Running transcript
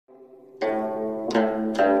No,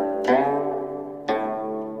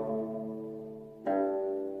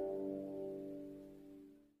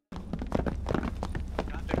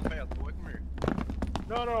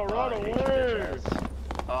 run away!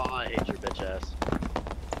 Oh, I hate your bitch ass.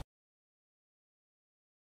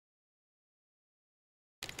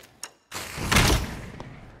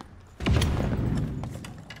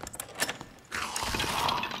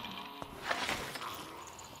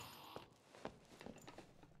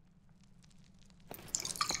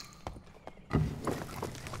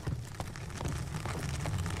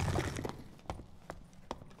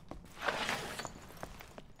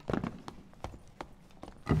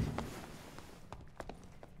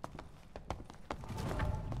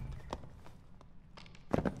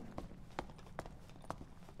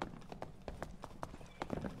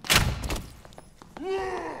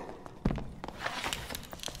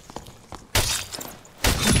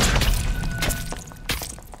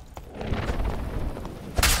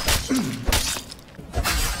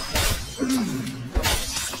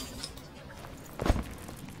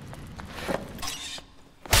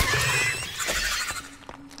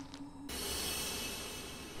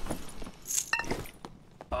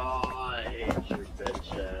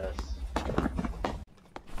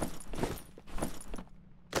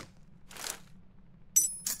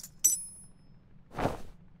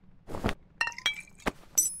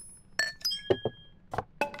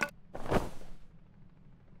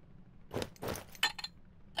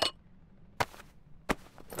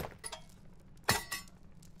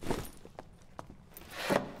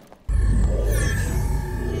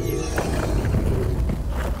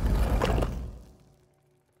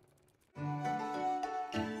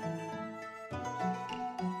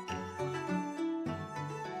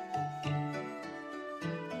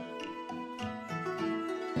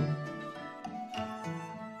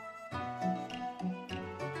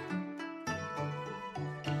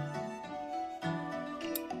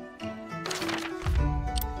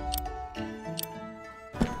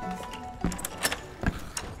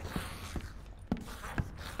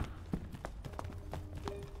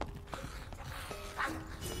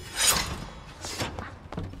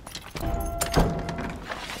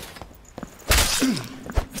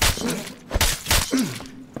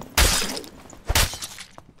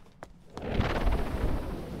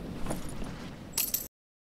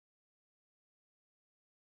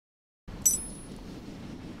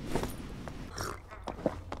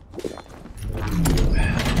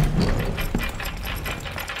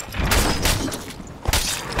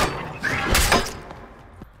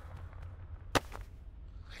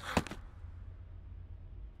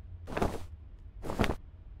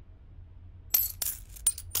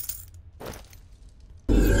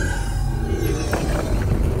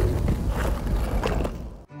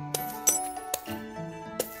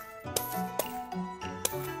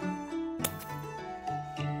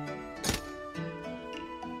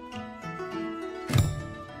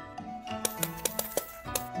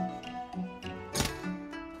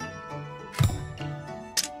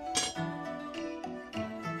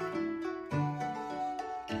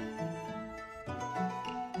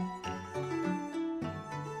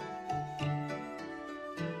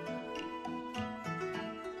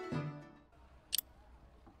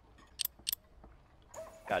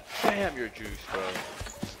 God damn your juice, bro.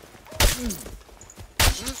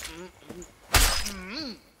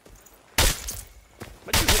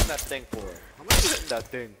 What you hitting that thing for? How much you hitting that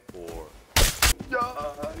thing for?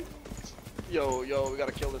 Yo, we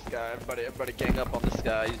gotta kill this guy. Everybody gang up on this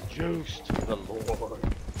guy. He's juiced. The Lord.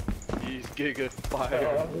 He's giga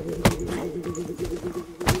fire.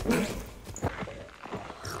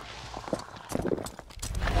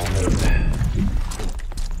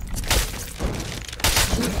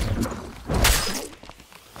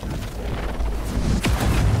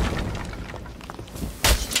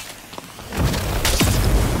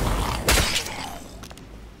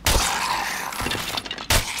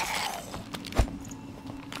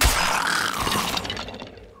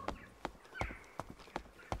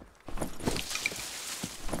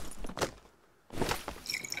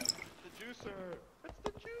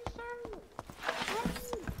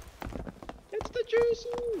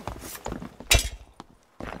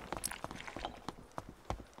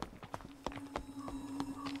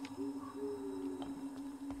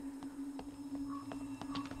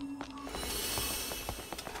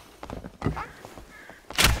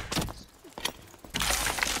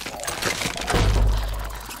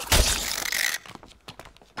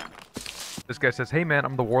 This guy says, hey man,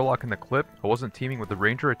 I'm the Warlock in the clip. I wasn't teaming with the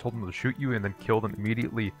Ranger, I told him to shoot you and then kill them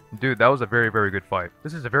immediately. Dude, that was a very, very good fight.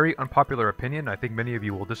 This is a very unpopular opinion, I think many of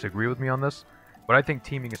you will disagree with me on this. But I think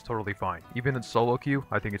teaming is totally fine. Even in solo queue,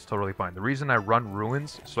 I think it's totally fine. The reason I run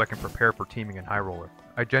ruins is so I can prepare for teaming in high roller.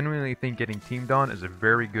 I genuinely think getting teamed on is a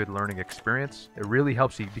very good learning experience. It really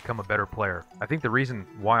helps you become a better player. I think the reason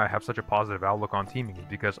why I have such a positive outlook on teaming is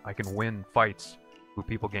because I can win fights with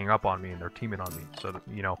people gang up on me and they're teaming on me. So,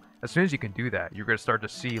 you know, as soon as you can do that, you're going to start to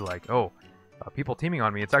see like, oh, people teaming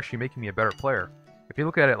on me, it's actually making me a better player. If you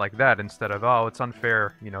look at it like that instead of, oh, it's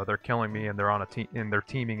unfair, you know, they're killing me and they're on a team and they're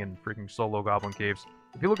teaming in freaking solo goblin caves.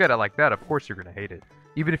 If you look at it like that, of course you're going to hate it.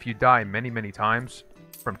 Even if you die many times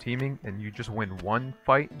from teaming and you just win one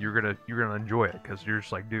fight, you're going to enjoy it because you're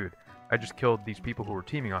just like, dude, I just killed these people who were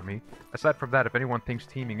teaming on me. Aside from that, if anyone thinks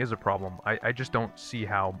teaming is a problem, I just don't see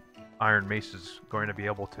how Iron Mace is going to be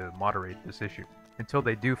able to moderate this issue. Until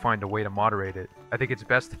they do find a way to moderate it, I think it's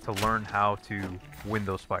best to learn how to win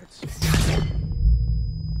those fights.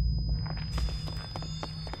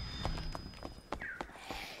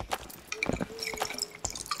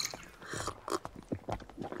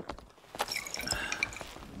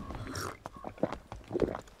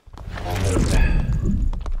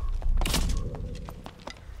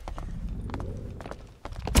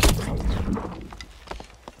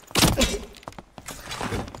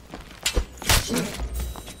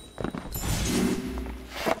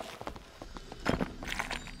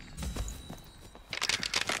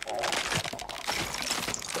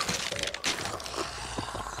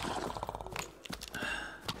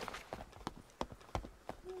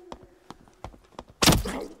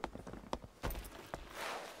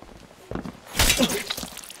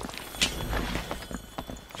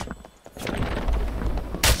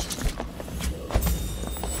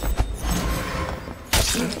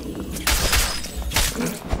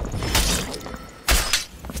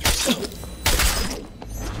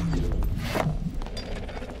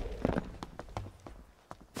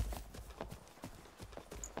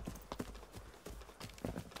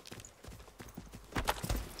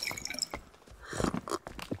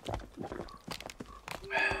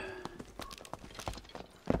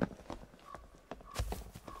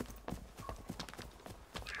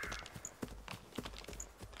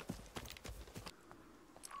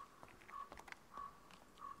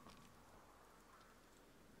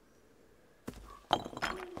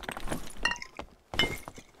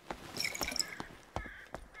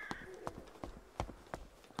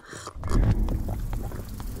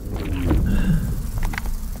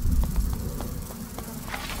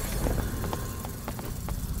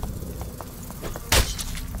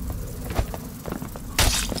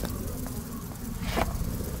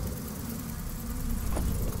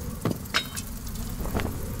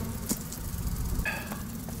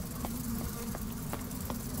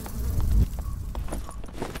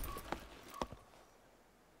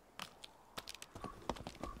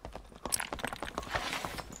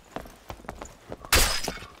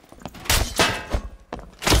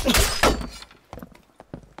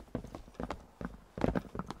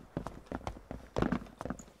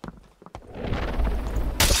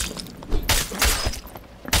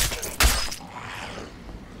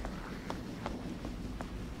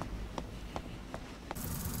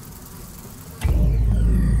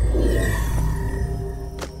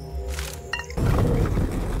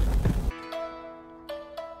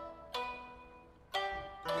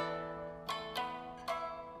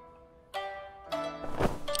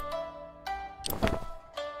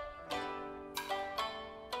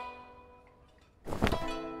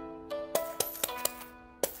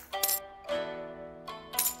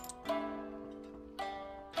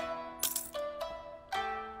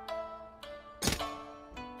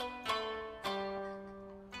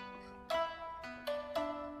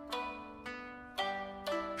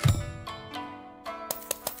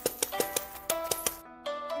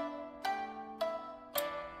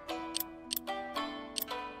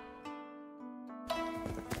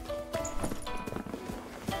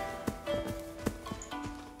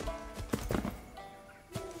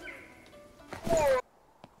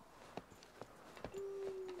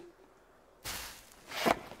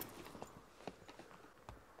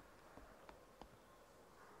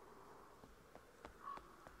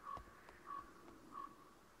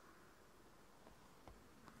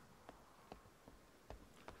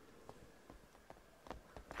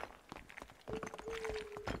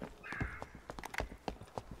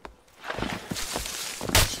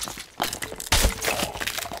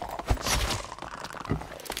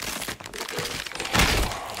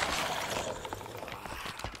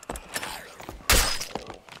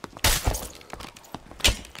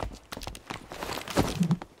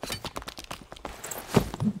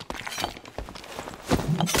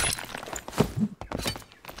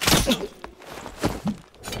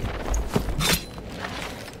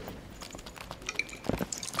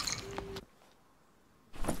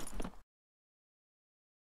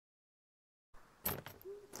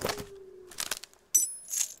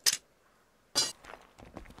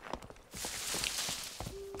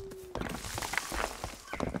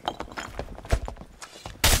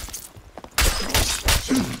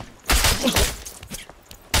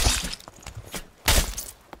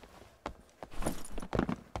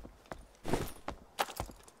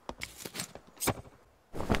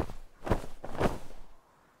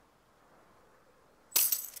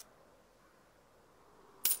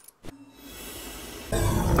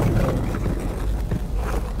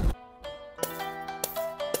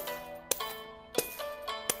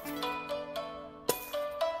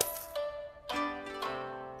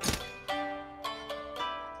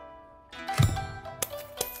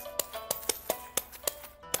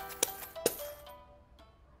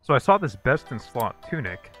 So I saw this best in slot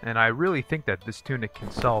Tunic, and I really think that this Tunic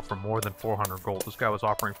can sell for more than 400 gold. This guy was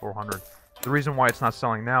offering 400. The reason why it's not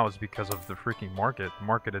selling now is because of the freaking market. The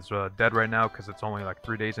market is dead right now because it's only like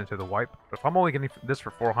 3 days into the wipe. But if I'm only getting this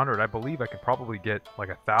for 400, I believe I could probably get like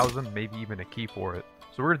 1,000, maybe even a key for it.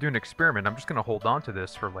 So we're going to do an experiment. I'm just going to hold on to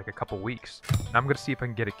this for like a couple weeks. And I'm going to see if I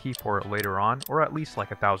can get a key for it later on, or at least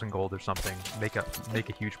like 1,000 gold or something. Make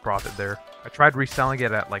a huge profit there. I tried reselling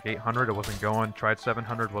it at like 800, it wasn't going. Tried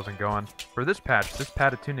 700, wasn't going. For this patch, this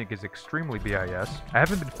padded tunic is extremely BIS. I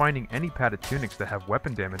haven't been finding any padded tunics that have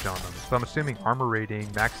weapon damage on them. So I'm assuming armor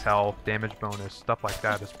rating, max health, damage bonus, stuff like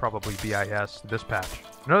that is probably BIS this patch.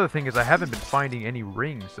 Another thing is I haven't been finding any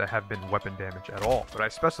rings that have been weapon damage at all. But I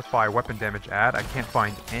specify weapon damage add, I can't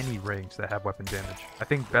find any rings that have weapon damage. I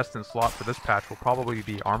think best in slot for this patch will probably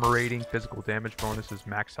be armor rating, physical damage bonuses,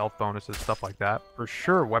 max health bonuses, stuff like that. For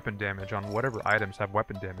sure weapon damage on whatever items have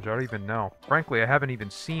weapon damage, I don't even know. Frankly, I haven't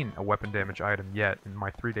even seen a weapon damage item yet in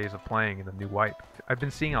my 3 days of playing in the new wipe. I've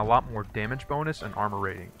been seeing a lot more damage bonus and armor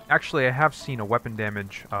rating. Actually, I have seen a weapon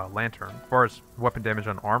damage lantern. As far as weapon damage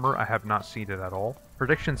on armor, I have not seen it at all.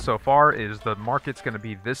 Prediction so far is the market's going to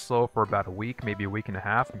be this slow for about a week, maybe a week and a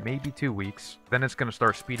half, maybe 2 weeks. Then it's going to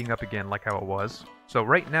start speeding up again like how it was. So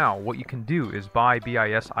right now, what you can do is buy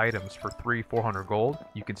BIS items for 300-400 gold.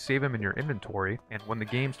 You can save them in your inventory, and when the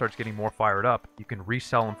game starts getting more fired up, you can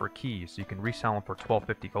resell them for keys. You can resell them for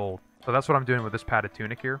 1250 gold. So that's what I'm doing with this padded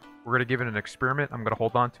tunic here. We're going to give it an experiment. I'm going to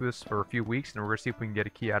hold on to this for a few weeks, and we're going to see if we can get a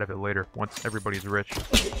key out of it later, once everybody's rich.